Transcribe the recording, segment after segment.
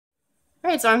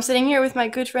Right, so I'm sitting here with my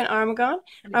good friend Armaghan.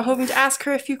 I'm hoping to ask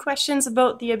her a few questions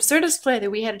about the absurdist play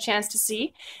that we had a chance to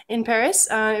see in Paris.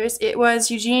 It was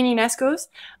Eugène Ionesco's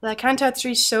La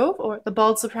Cantatrice Chauve, or the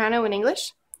Bald Soprano in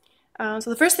English. So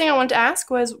the first thing I wanted to ask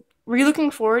was, were you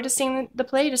looking forward to seeing the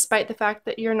play, despite the fact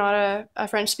that you're not a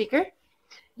French speaker?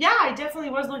 Yeah, I definitely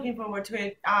was looking forward to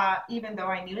it, even though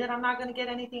I knew that I'm not going to get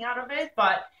anything out of it.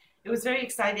 But it was very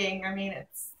exciting. I mean,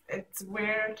 it's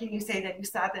where can you say that you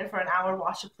sat there for an hour,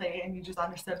 watched a play, and you just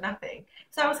understood nothing?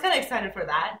 So I was kind of excited for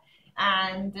that,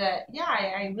 and yeah,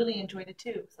 I really enjoyed it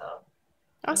too. So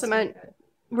it was Awesome. really And good.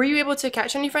 were you able to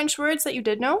catch any French words that you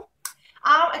did know?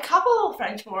 A couple of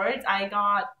French words. I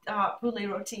got poulet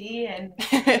roti and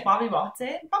I Bobby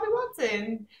Watson, Bobby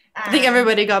Watson, think and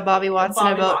everybody got Bobby Watson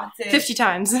Bobby about Watson 50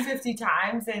 times. 50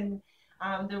 times, and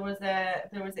there was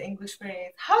an English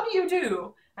phrase, "How do you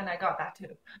do?" And I got that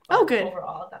too. Oh, But good.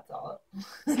 overall, that's all.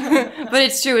 But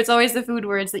it's true, it's always the food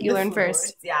words that you The learn food first.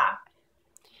 words, yeah.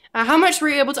 How much were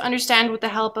you able to understand with the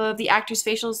help of the actors'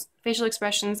 facial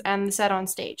expressions and the set on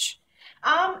stage?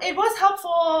 It was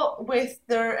helpful with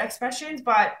their expressions,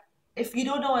 but if you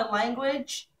don't know a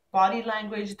language, body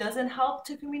language doesn't help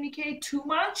to communicate too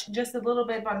much, just a little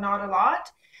bit, but not a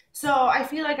lot. So I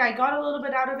feel like I got a little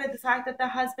bit out of it, the fact that the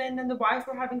husband and the wife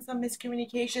were having some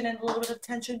miscommunication and a little bit of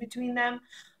tension between them,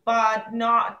 but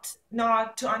not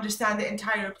to understand the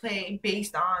entire play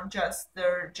based on just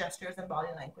their gestures and body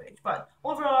language. But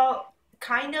overall,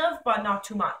 kind of, but not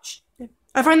too much.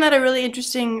 I find that a really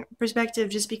interesting perspective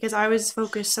just because I was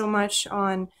focused so much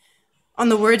on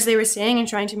the words they were saying and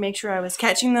trying to make sure I was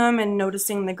catching them and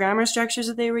noticing the grammar structures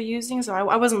that they were using. So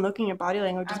I wasn't looking at body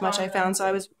language as At much, I body found. So I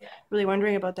language, was yeah. really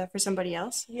wondering about that for somebody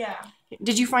else. Yeah.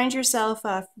 Did you find yourself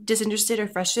disinterested or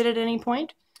frustrated at any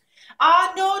point?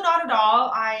 No, not at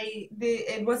all.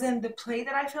 It wasn't the play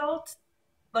that I felt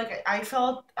like I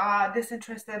felt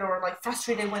disinterested or like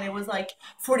frustrated when it was like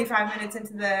 45 minutes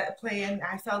into the play and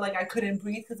I felt like I couldn't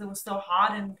breathe because it was so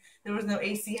hot and there was no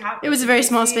It was a very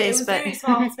small AC. It space, was but very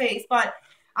small space, but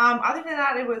other than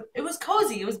that, it was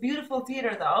cozy. It was beautiful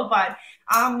theater though, but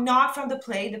not from the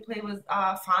play. The play was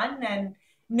fun, and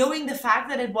knowing the fact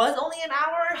that it was only an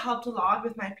hour helped a lot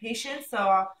with my patience.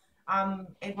 So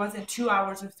it wasn't 2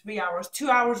 hours or 3 hours. 2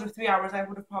 hours or 3 hours, I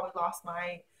would have probably lost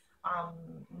my um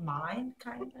mind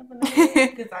kind of in a way but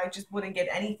because I just wouldn't get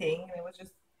anything and it was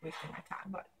just wasting my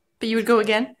time. But you it would was go good.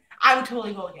 again? I would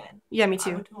totally go again. Yeah, me I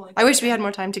too. would totally I go wish we again. had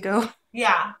more time to go.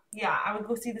 Yeah, yeah. I would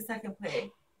go see the second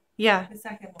play, Yeah, the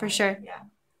second for one. sure. Yeah.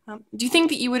 Do you think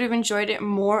that you would have enjoyed it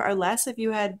more or less if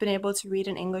you had been able to read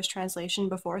an English translation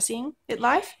before seeing it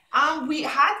live? We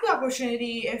had the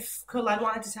opportunity if Colette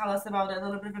wanted to tell us about a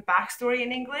little bit of a backstory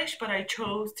in English, but I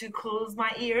chose to close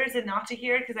my ears and not to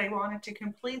hear it because I wanted to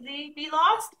completely be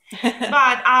lost.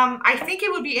 But I think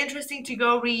it would be interesting to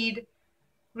go read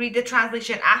the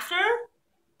translation after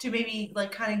to maybe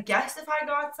like kind of guess if I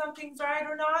got some things right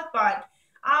or not. But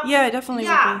Yeah, it definitely would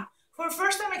yeah, be. for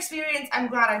first time experience, I'm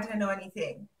glad I didn't know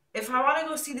anything. If I want to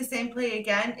go see the same play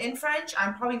again in French,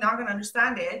 I'm probably not going to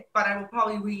understand it, but I will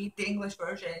probably read the English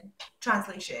version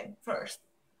translation first.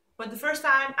 But the first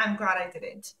time, I'm glad I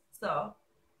didn't. So,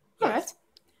 All yes.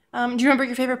 right. Do you remember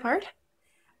your favorite part?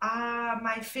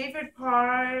 My favorite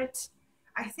part,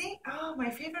 I think, oh, my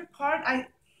favorite part,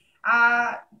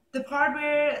 the part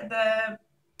where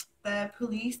the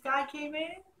police guy came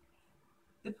in,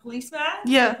 the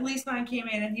Yeah. policeman came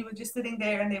in and he was just sitting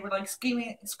there and they were like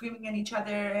screaming at each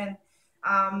other and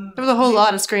There was a whole they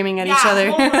lot of screaming at each yeah, a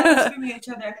other. whole lot of screaming at each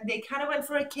other and they kind of went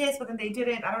for a kiss but then they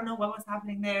didn't. I don't know what was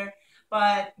happening there,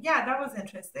 but yeah, that was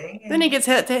interesting. Then he And gets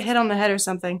hit on the head or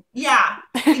something. yeah,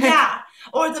 yeah.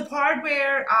 Or the part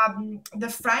where the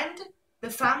friend, the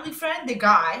family friend, the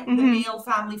guy, the Hmm. male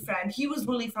family friend, he was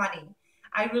really funny.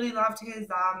 I really loved his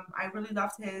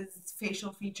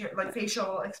facial feature, like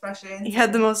facial He expressions,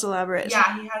 had the and most elaborate.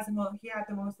 yeah, he had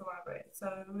the most elaborate. So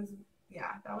it was,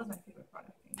 yeah, that was my favorite part,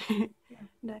 I think.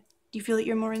 Yeah. Do you feel that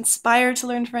you're more inspired to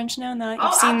learn French now that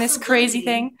you've Oh, seen this crazy absolutely.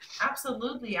 thing?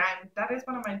 Absolutely. That is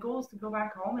one of my goals to go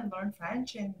back home and learn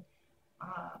French and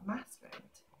master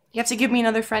it. You have to give me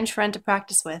another French friend to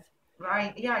practice with.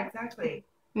 Right. Yeah, exactly.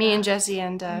 Me and Yeah. Jesse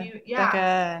and Becca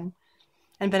Yeah.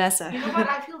 and Vanessa. You know what?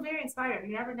 I feel very inspired.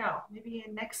 You never know. Maybe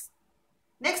in next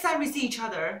time we see each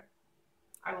other,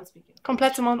 I will speak in French.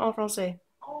 Complètement en français.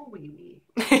 Oh, oui, oui.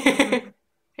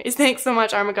 Thanks so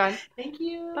much, Armagon. Thank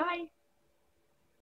you. Bye.